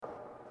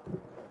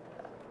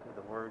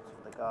words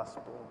of the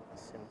gospel, the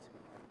sins be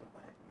wiped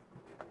away.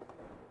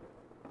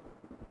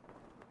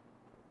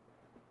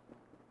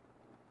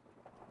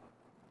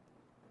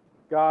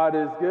 God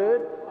is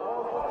good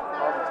All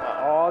the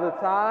time. all the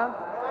time.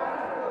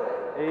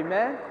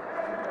 Amen.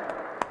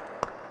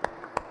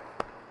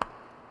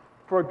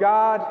 For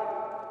God,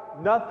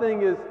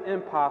 nothing is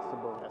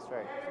impossible. That's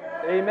right.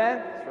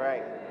 Amen. That's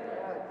right.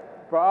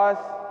 For us,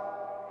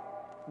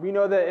 we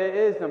know that it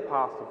is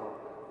impossible.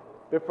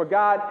 But for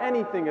God,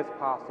 anything is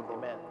possible.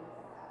 Amen.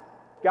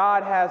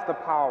 God has the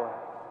power.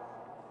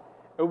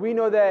 And we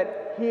know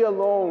that He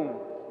alone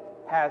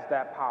has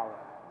that power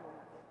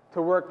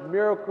to work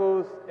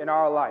miracles in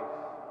our life.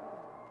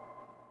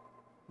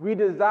 We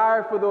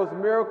desire for those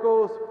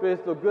miracles, but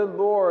it's the good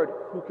Lord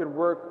who can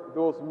work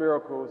those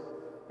miracles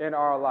in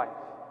our life.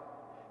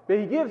 But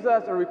He gives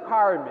us a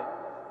requirement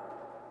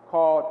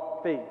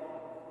called faith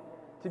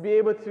to be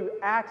able to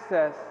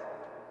access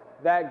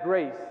that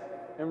grace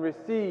and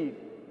receive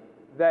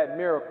that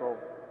miracle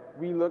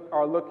we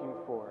are looking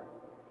for.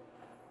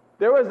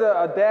 There was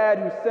a dad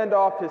who sent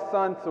off his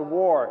son to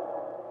war,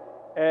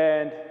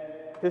 and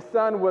his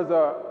son was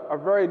a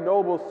very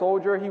noble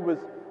soldier. He was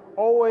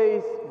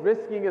always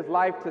risking his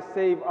life to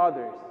save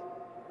others,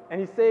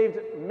 and he saved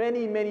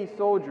many, many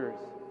soldiers.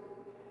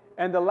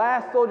 And the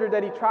last soldier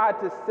that he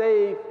tried to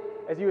save,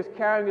 as he was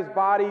carrying his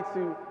body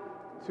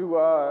to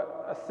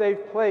a safe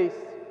place,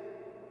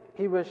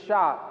 he was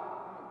shot.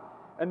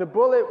 And the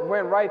bullet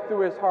went right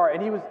through his heart,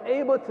 and he was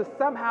able to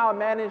somehow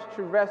manage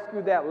to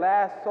rescue that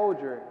last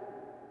soldier,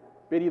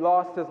 but he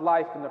lost his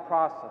life in the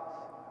process.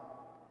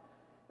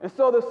 And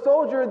so the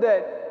soldier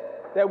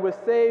that was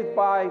saved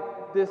by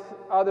this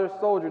other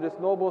soldier, this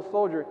noble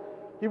soldier,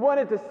 he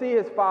wanted to see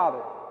his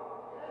father.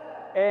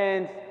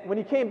 And when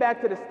he came back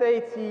to the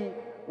States, he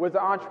was an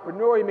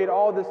entrepreneur. He made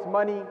all this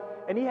money,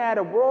 and he had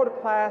a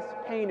world-class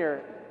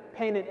painter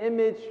paint an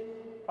image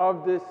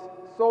of this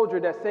soldier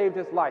that saved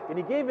his life. And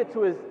he gave it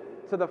to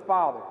the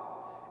father.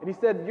 And he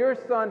said, "Your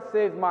son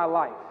saved my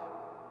life.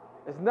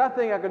 There's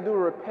nothing I can do to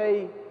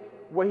repay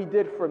what he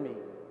did for me.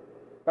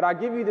 But I'll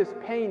give you this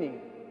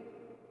painting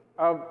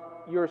of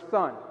your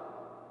son."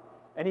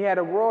 And he had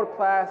a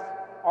world-class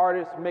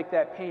artist make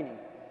that painting.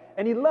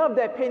 And he loved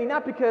that painting,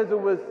 not because it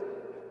was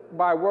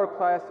by a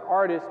world-class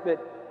artist, but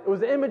it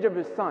was the image of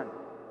his son.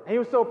 And he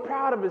was so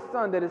proud of his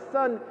son, that his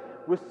son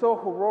was so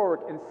heroic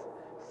in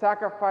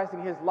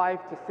sacrificing his life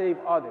to save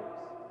others.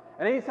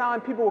 And anytime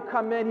people would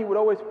come in, he would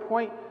always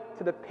point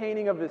to the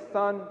painting of his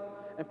son,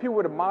 and people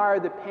would admire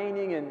the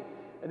painting and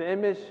the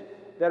image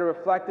that it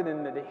reflected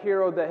in the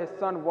hero that his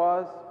son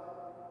was.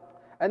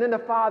 And then the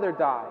father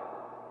died.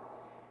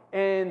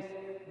 And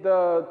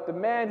the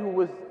man who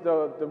was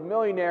the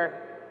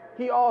millionaire,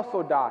 he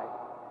also died.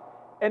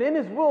 And in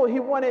his will,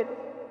 he wanted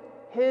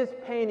his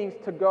paintings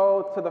to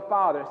go to the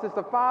father. Since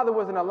the father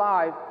wasn't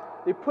alive,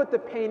 they put the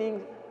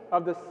paintings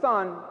of the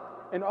son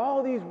and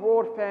all these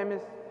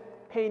world-famous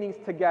paintings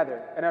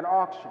together at an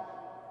auction.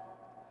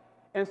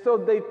 And so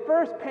the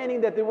first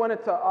painting that they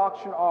wanted to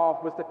auction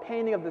off was the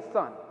painting of the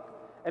son.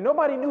 And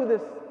nobody knew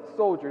this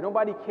soldier.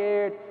 Nobody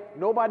cared.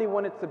 Nobody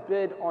wanted to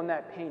bid on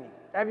that painting.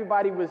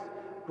 Everybody was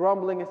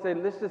grumbling and said,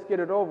 "Let's just get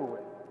it over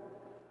with."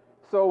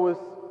 So it was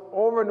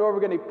over and over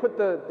again. They put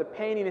the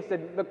painting and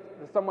said, "Look,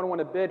 does someone want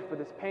to bid for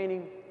this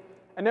painting?"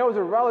 And there was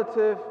a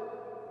relative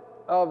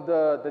of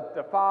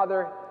the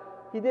father.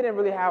 He didn't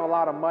really have a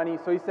lot of money,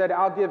 so he said,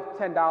 "I'll give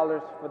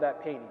 $10 for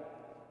that painting."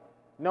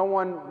 No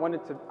one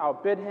wanted to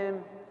outbid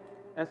him,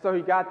 and so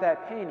he got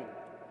that painting.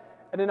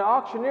 And then the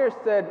auctioneer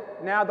said,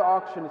 "Now the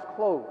auction is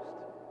closed."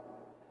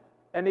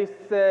 And he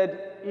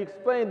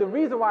explained the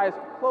reason why it's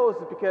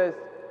closed is because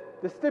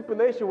the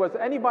stipulation was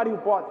anybody who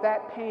bought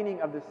that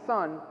painting of the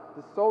son,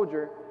 the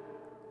soldier,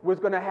 was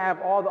going to have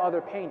all the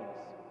other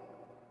paintings.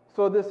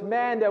 So this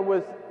man that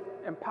was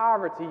in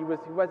poverty,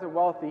 he wasn't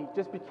wealthy,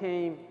 just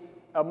became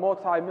a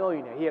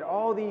multi-millionaire. He had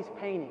all these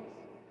paintings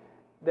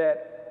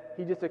that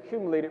he just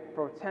accumulated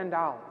for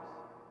 $10.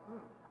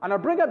 And I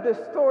bring up this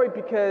story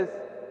because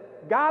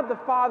God the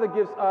Father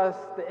gives us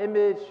the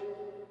image,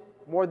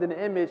 more than the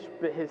image,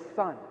 but His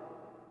Son.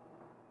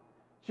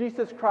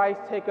 Jesus Christ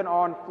taken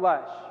on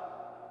flesh.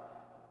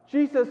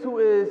 Jesus, who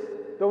is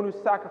the one who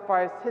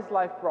sacrificed His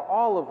life for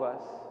all of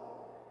us,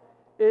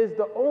 is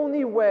the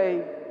only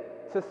way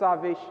to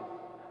salvation.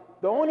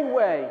 The only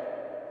way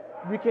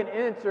we can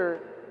enter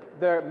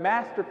the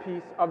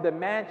masterpiece of the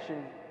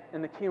mansion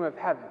in the kingdom of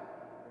heaven.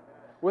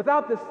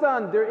 Without the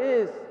Son, there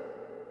is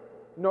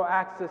no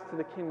access to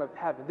the kingdom of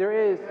heaven. There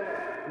is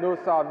no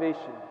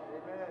salvation.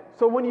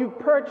 So when you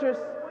purchase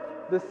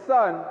the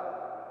Son,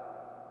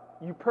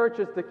 you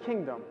purchase the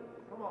kingdom.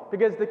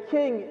 Because the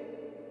King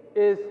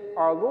is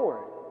our Lord.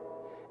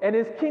 And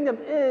His kingdom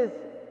is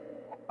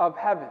of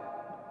heaven.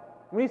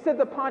 When He said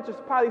to Pontius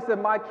Pilate, He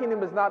said, "My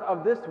kingdom is not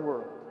of this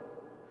world."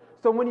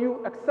 So when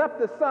you accept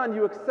the Son,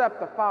 you accept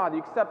the Father.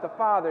 You accept the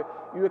Father,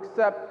 you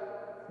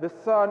accept the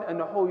Son and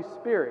the Holy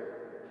Spirit.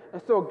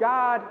 And so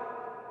God,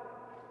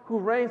 who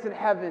reigns in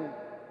heaven,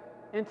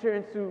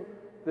 enters into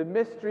the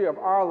mystery of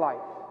our life.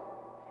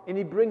 And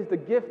He brings the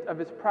gift of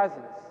His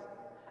presence.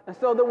 And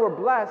so they were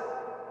blessed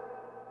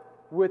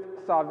with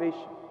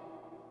salvation.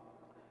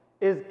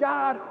 It's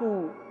God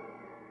who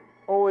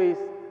always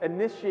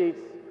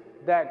initiates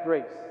that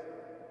grace.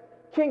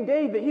 King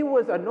David, he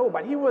was a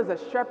nobody. He was a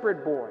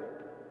shepherd boy.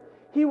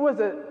 He was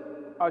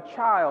a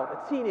child,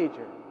 a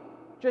teenager,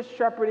 just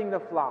shepherding the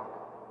flock.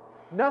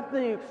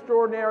 Nothing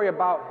extraordinary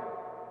about him.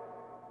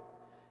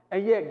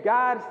 And yet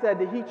God said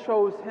that he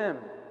chose him,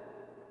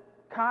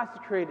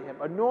 consecrated him,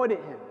 anointed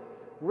him,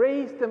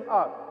 raised him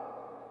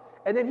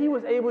up. And then he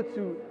was able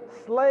to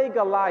slay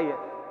Goliath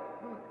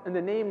in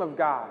the name of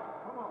God.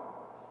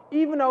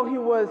 Even though he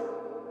was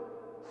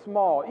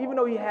small, even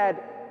though he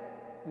had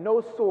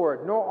no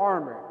sword, no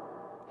armor,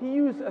 he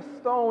used a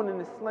stone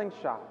and a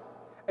slingshot.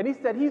 And he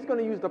said he's going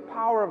to use the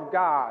power of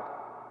God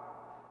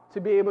to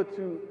be able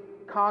to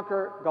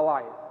conquer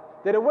Goliath.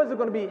 That it wasn't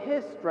going to be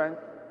his strength,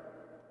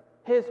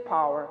 his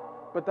power,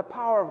 but the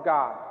power of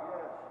God.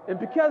 And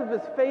because of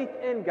his faith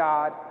in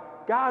God,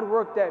 God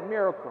worked that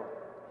miracle.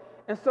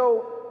 And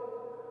so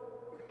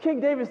King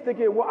David's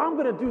thinking, well, I'm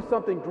going to do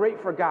something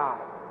great for God.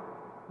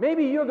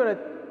 Maybe you're going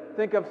to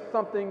think of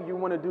something you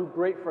want to do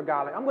great for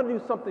God. Like, I'm going to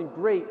do something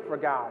great for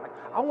God. Like,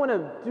 I want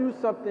to do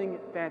something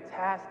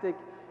fantastic,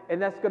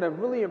 and that's going to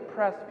really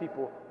impress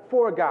people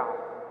for God,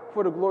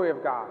 for the glory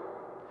of God.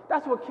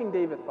 That's what King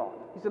David thought.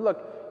 He said,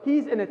 look,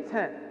 he's in a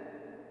tent.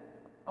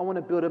 I want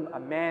to build him a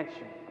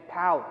mansion, a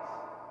palace.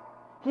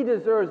 He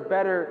deserves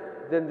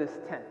better than this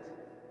tent.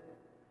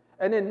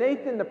 And then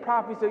Nathan, the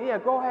prophet, said, yeah,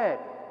 go ahead.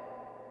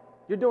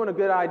 You're doing a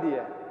good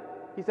idea.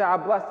 He said, I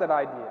bless that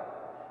idea.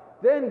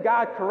 Then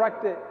God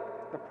corrected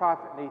the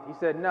prophet Nathan. He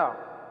said, no.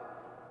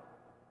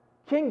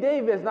 King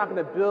David is not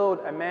going to build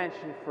a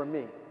mansion for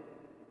me.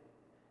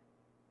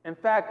 In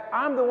fact,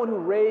 I'm the one who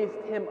raised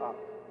him up.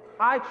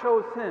 I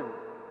chose him.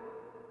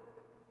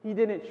 He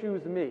didn't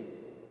choose me.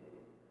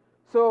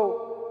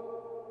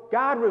 So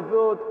God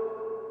revealed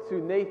to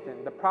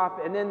Nathan, the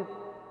prophet, and then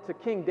to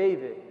King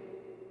David,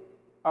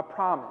 a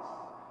promise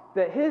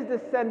that his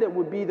descendant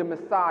would be the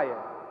Messiah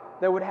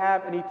that would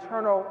have an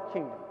eternal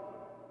kingdom.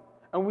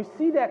 And we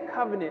see that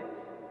covenant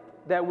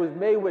that was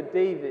made with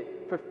David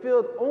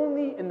fulfilled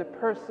only in the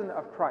person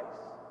of Christ.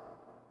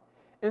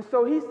 And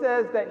so he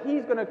says that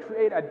he's going to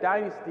create a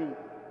dynasty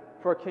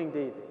for King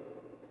David,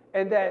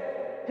 and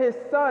that his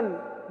son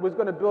was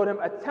going to build him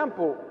a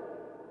temple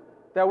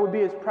that would be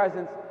his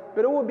presence,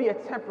 but it would be a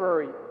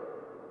temporary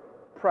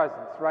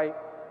presence, right?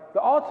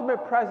 The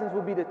ultimate presence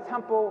will be the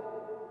temple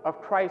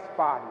of Christ's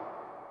body,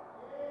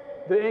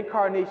 the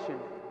incarnation,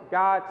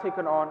 God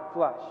taking on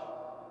flesh.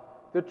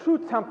 The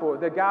true temple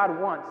that God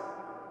wants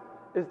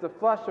is the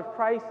flesh of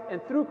Christ,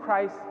 and through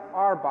Christ,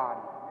 our body,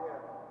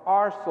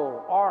 our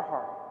soul, our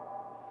heart.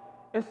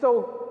 And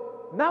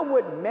so, not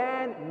what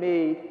man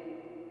made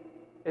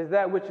is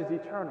that which is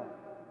eternal,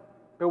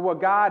 but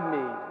what God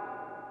made.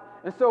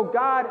 And so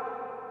God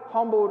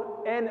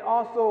humbled and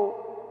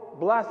also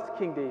blessed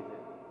King David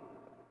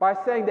by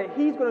saying that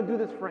he's going to do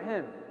this for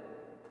him.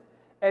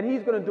 And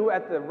he's going to do it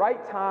at the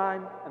right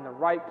time and the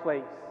right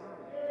place.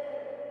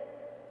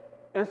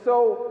 And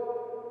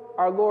so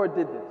our Lord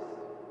did this.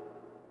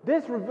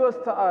 This reveals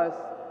to us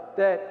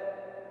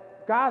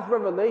that God's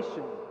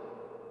revelation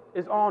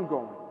is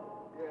ongoing.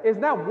 It's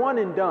not one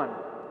and done.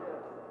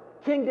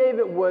 King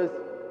David was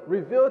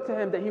revealed to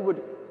him that he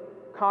would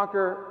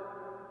conquer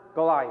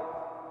Goliath.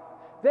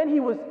 Then he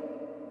was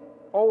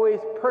always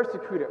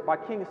persecuted by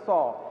King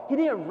Saul. He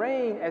didn't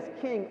reign as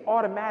king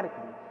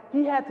automatically.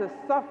 He had to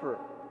suffer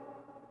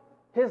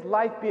his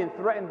life being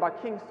threatened by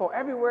King Saul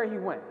everywhere he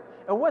went.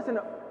 It wasn't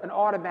an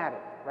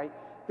automatic, right?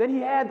 Then he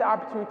had the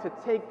opportunity to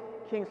take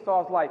King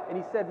Saul's life, and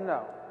he said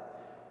no.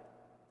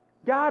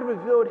 God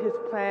revealed his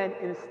plan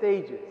in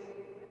stages.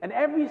 And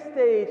every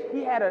stage,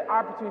 he had an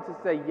opportunity to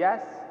say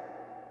yes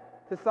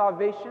to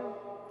salvation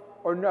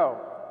or no.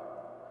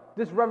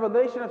 This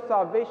revelation of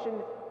salvation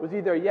was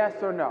either yes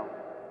or no,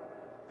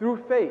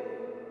 through faith.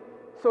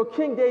 So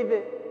King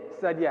David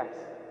said yes.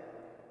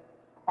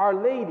 Our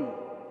Lady,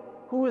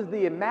 who is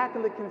the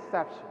Immaculate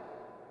Conception,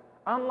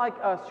 unlike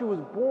us, she was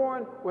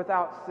born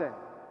without sin,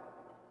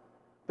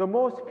 the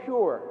most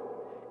pure,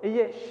 and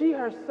yet she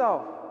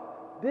herself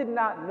did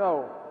not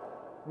know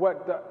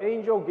what the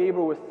angel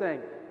Gabriel was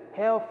saying.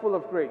 Hail full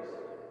of grace.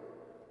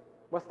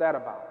 What's that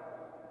about?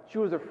 She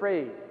was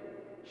afraid.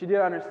 She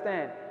didn't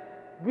understand.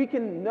 We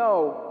can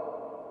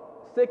know,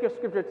 sacred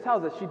scripture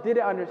tells us she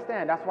didn't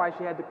understand. That's why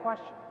she had the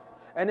question.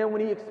 And then when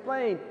he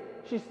explained,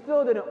 she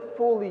still didn't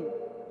fully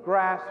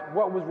grasp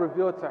what was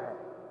revealed to her.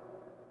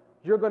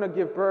 You're going to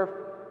give birth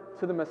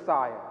to the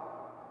Messiah.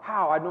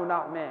 How? I know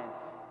not man.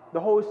 The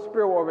Holy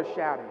Spirit will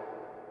overshadow.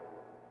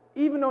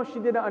 Even though she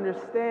didn't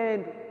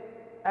understand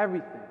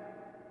everything,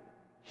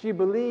 she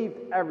believed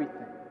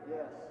everything.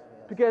 Yes.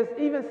 Because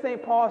even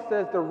St. Paul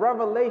says the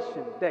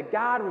revelation that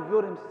God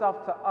revealed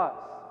himself to us.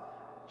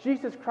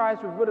 Jesus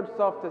Christ revealed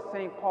himself to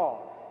St.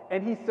 Paul,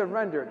 and he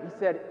surrendered. He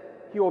said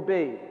he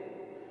obeyed.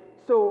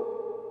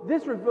 So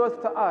this reveals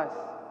to us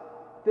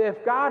that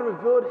if God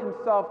revealed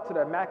himself to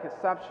the Immaculate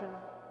Conception,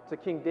 to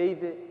King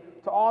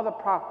David, to all the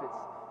prophets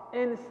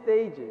in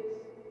stages,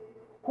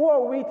 Who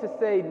are we to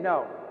say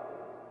no?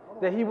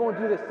 That he won't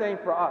do the same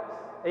for us.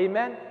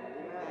 Amen?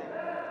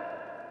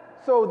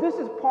 So this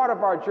is part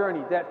of our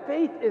journey, that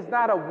faith is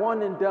not a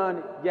one and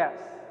done yes.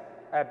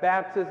 At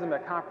baptism,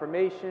 at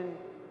confirmation,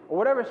 or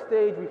whatever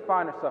stage we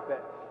find ourselves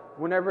at.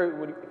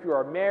 If you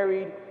are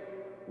married,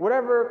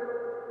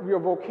 whatever your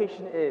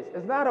vocation is,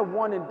 it's not a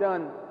one and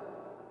done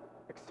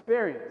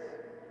experience.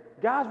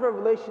 God's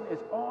revelation is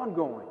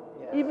ongoing.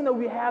 Yes. Even though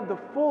we have the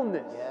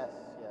fullness Yes.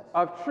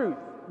 of truth,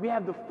 we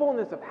have the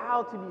fullness of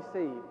how to be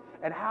saved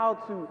and how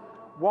to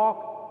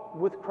walk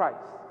with Christ,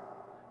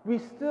 we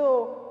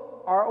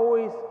still are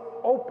always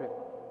open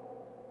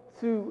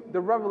to the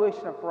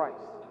revelation of Christ.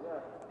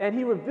 And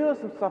he reveals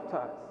himself to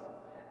us.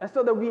 And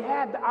so that we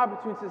have the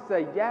opportunity to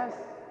say yes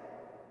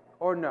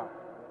or no.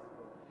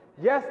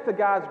 Yes to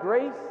God's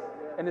grace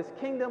and his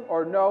kingdom,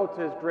 or no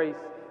to his grace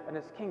and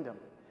his kingdom.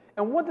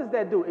 And what does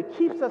that do? It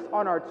keeps us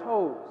on our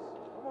toes.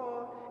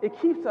 It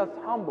keeps us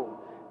humble.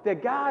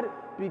 That God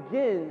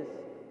begins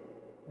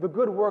the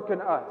good work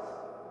in us.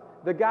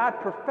 That God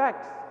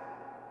perfects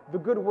the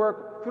good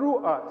work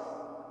through us,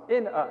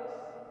 in us.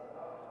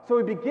 So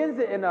he begins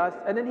it in us,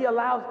 and then he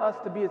allows us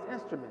to be his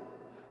instrument.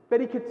 But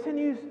he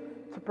continues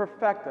to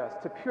perfect us,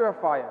 to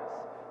purify us,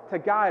 to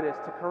guide us,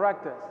 to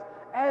correct us,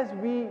 as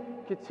we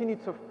continue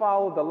to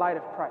follow the light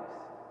of Christ.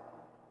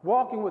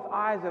 Walking with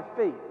eyes of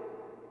faith,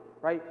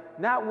 right?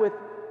 Not with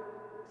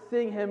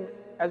seeing him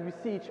as we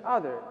see each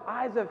other.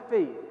 Eyes of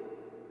faith.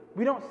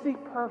 We don't see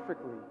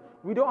perfectly.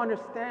 We don't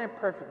understand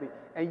perfectly.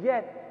 And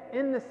yet,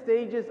 in the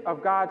stages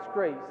of God's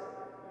grace,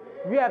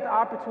 we have the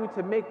opportunity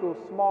to make those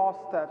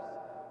small steps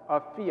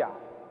of fiat,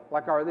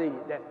 like Our Lady,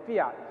 that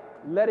fiat,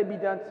 let it be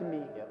done to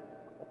me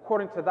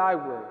according to thy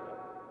word.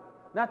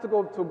 Not to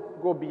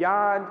go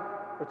beyond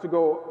or to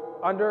go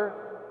under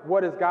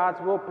what is God's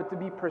will, but to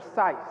be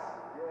precise,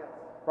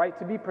 right?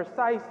 To be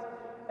precise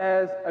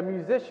as a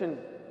musician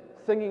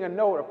singing a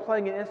note or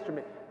playing an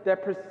instrument.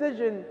 That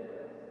precision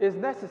is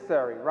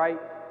necessary, right?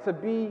 To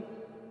be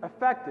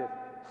effective.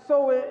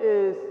 So it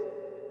is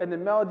in the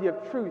melody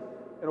of truth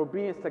and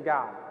obedience to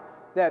God.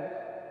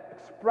 That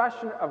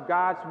expression of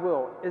God's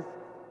will is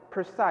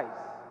precise,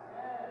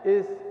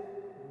 is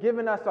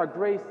giving us our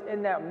grace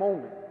in that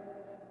moment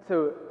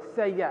to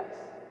say yes,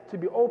 to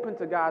be open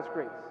to God's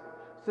grace,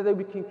 so that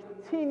we can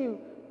continue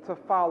to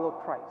follow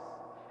Christ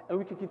and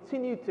we can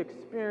continue to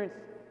experience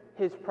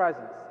his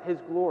presence, his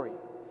glory.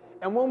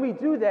 And when we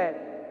do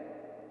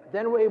that,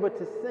 then we're able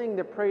to sing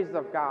the praises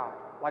of God,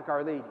 like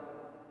Our Lady.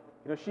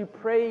 You know, she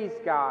praised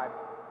God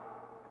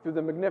through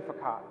the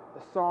Magnificat,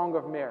 the Song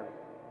of Mary.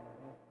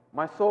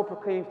 My soul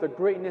proclaims the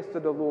greatness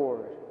of the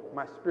Lord.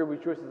 My spirit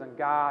rejoices in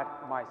God,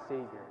 my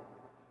Savior.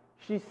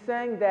 She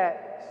sang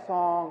that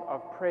song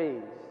of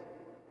praise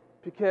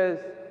because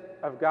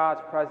of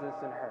God's presence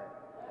in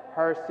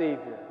her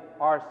Savior,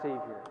 our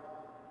Savior.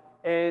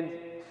 And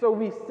so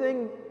we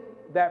sing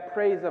that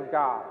praise of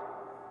God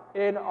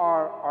in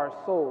our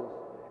souls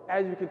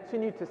as we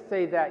continue to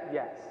say that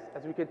yes,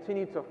 as we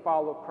continue to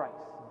follow Christ.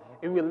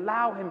 And we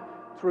allow him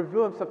to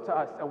reveal himself to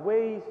us in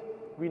ways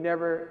we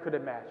never could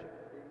imagine.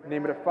 In the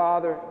name of the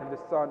Father, and the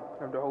Son,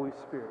 and of the Holy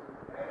Spirit.